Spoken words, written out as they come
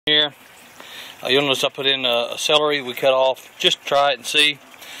Here, you'll notice I put in a celery we cut off just to try it and see.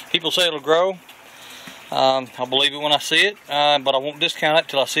 People say it'll grow. I'll believe it when I see it, but I won't discount it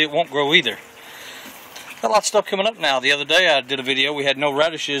till I see it won't grow either. Got lots of stuff coming up now. The other day I did a video. We had no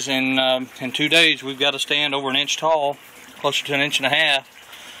radishes, and in 2 days we've got a stand over an inch tall, closer to 1.5 inches.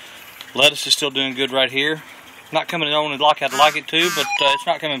 Lettuce is still doing good right here. Not coming on like I'd like it to, but it's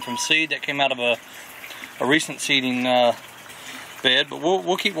not coming from seed. That came out of a recent seeding bed, but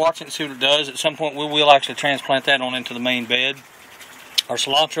we'll keep watching and see what it does. At some point we will actually transplant that on into the main bed. Our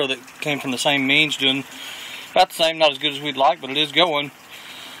cilantro that came from the same means doing about the same, not as good as we'd like, but it is going.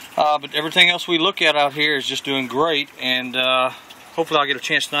 But everything else we look at out here is just doing great, and hopefully I'll get a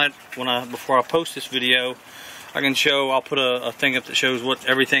chance tonight before I post this video. I'll put a thing up that shows what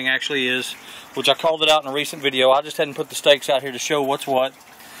everything actually is, which I called it out in a recent video. I just hadn't put the stakes out here to show what's what.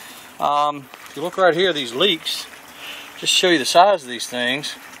 If you look right here, these leeks, just to show you the size of these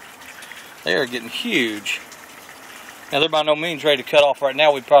things, they are getting huge. Now they're by no means ready to cut off right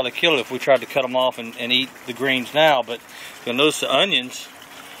now. We'd probably kill it if we tried to cut them off and eat the greens now, but you'll notice the onions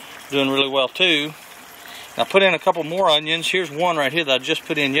doing really well too. I put in a couple more onions. Here's one right here that I just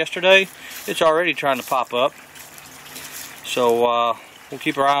put in yesterday. It's already trying to pop up. So we'll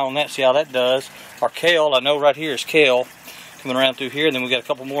keep our eye on that, see how that does. Our kale, I know right here is kale coming around through here. And then we got a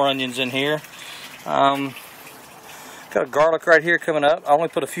couple more onions in here. Got a garlic right here coming up. I only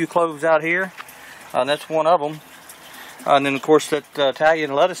put a few cloves out here, and that's one of them. And then of course that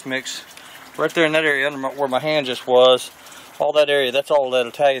Italian lettuce mix right there in that area under where my hand just was. All that area, that's all that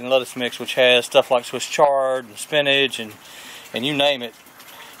Italian lettuce mix, which has stuff like Swiss chard and spinach and you name it.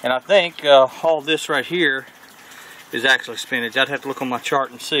 And I think all this right here is actually spinach. I'd have to look on my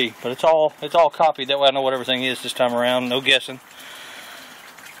chart and see, but it's all copied. That way I know what everything is this time around. No guessing.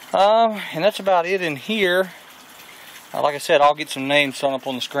 And that's about it in here. Like I said, I'll get some names thrown up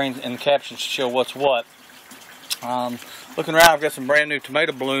on the screen and the captions to show what's what. Looking around, I've got some brand new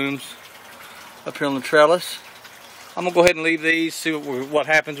tomato blooms up here on the trellis. I'm going to go ahead and leave these, see what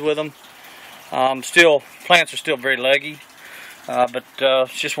happens with them. Plants are still very leggy, but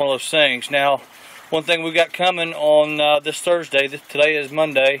it's just one of those things. Now, one thing we've got coming on this Thursday, today is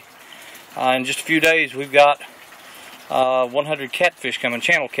Monday, in just a few days we've got 100 catfish coming,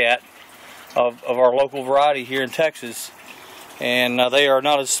 channel cat, of our local variety here in Texas. And they are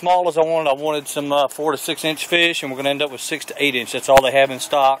not as small as I wanted. I wanted some 4 to 6 inch fish, and we're going to end up with 6 to 8 inch. That's all they have in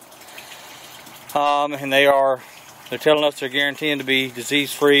stock. And they're telling us they're guaranteeing to be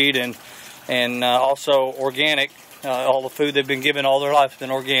disease-free and also organic. All the food they've been given all their life has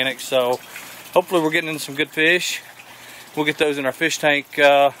been organic. So hopefully we're getting into some good fish. We'll get those in our fish tank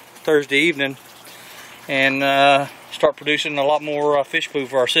Thursday evening and start producing a lot more fish food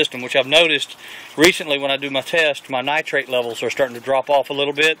for our system, which I've noticed recently when I do my test, my nitrate levels are starting to drop off a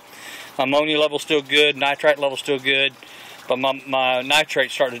little bit. My ammonia level's still good, nitrate level's still good, but my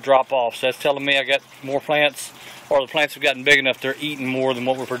nitrate's starting to drop off. So that's telling me I got more plants, or the plants have gotten big enough they're eating more than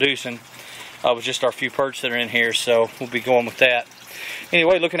what we're producing with just our few perch that are in here. So we'll be going with that.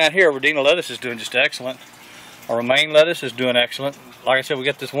 Anyway, looking at here, Rodina lettuce is doing just excellent. Our romaine lettuce is doing excellent. Like I said, we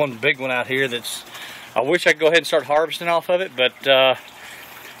got this one big one out here that's, I wish I could go ahead and start harvesting off of it, but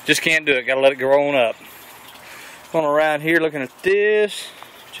just can't do it. Got to let it grow on up. Going around here looking at this,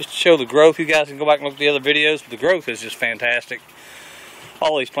 just to show the growth. You guys can go back and look at the other videos, but the growth is just fantastic.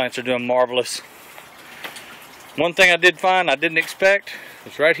 All these plants are doing marvelous. One thing I did find I didn't expect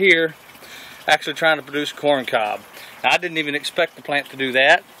was right here, actually trying to produce corn cob. Now, I didn't even expect the plant to do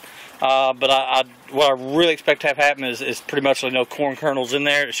that, but what I really expect to have happen is pretty much no corn kernels in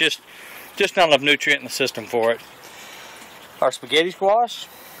there. It's just not enough nutrient in the system for it. Our spaghetti squash,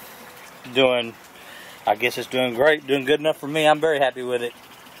 I guess it's doing great, doing good enough for me. I'm very happy with it.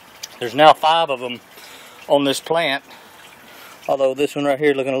 There's now 5 of them on this plant, although this one right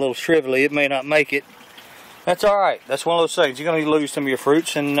here looking a little shrivelly. It may not make it. That's alright. That's one of those things. You're going to lose some of your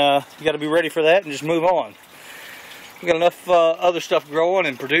fruits, and you got to be ready for that and just move on. We got enough other stuff growing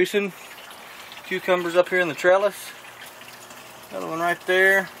and producing. Cucumbers up here in the trellis. Another one right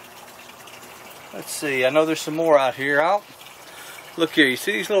there. Let's see, I know there's some more out here. Look here, you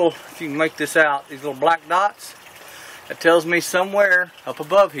see these little, if you can make this out, these little black dots? That tells me somewhere up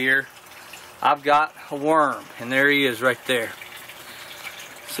above here I've got a worm, and there he is right there.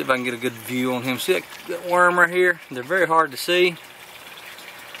 Let's see if I can get a good view on him. See that worm right here? They're very hard to see.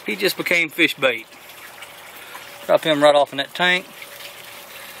 He just became fish bait. Drop him right off in that tank.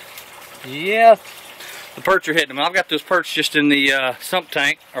 Yeah, the perch are hitting him. I've got those perch just in the sump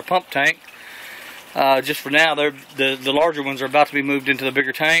tank, or pump tank. Just for now, the larger ones are about to be moved into the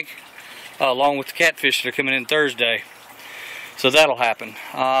bigger tank, along with the catfish that are coming in Thursday. So that'll happen.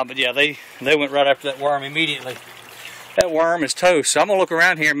 But yeah, they went right after that worm immediately. That worm is toast. So I'm going to look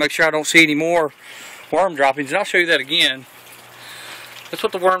around here and make sure I don't see any more worm droppings, and I'll show you that again. That's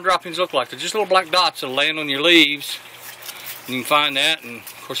what the worm droppings look like. They're just little black dots that'll land on your leaves. And you can find that, and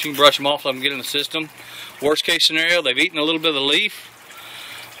of course you can brush them off, let them get in the system. Worst case scenario, they've eaten a little bit of the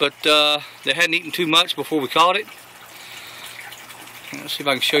leaf, but they hadn't eaten too much before we caught it. Let's see if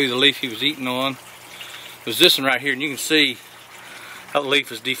I can show you the leaf he was eating on. It was this one right here, and you can see how the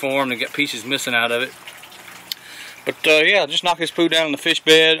leaf is deformed and got pieces missing out of it. But yeah, just knock this poo down in the fish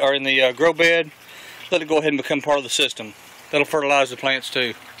bed or in the grow bed. Let it go ahead and become part of the system. That'll fertilize the plants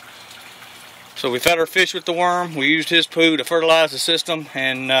too. So we fed our fish with the worm. We used his poo to fertilize the system,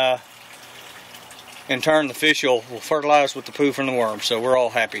 and in turn the fish will fertilize with the poo from the worm. So we're all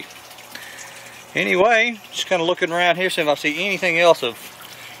happy. Anyway, just kind of looking around here, see if I see anything else of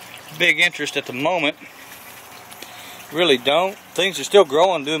big interest at the moment. Really don't. Things are still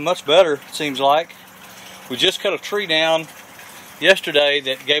growing, doing much better, it seems like. We just cut a tree down yesterday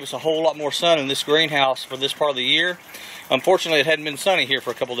that gave us a whole lot more sun in this greenhouse for this part of the year. Unfortunately, it hadn't been sunny here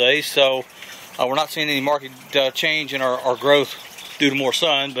for a couple days, so we're not seeing any marked change in our growth due to more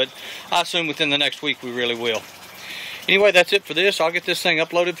sun, but I assume within the next week we really will. Anyway, that's it for this. I'll get this thing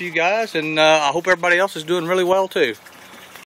uploaded for you guys, and I hope everybody else is doing really well too.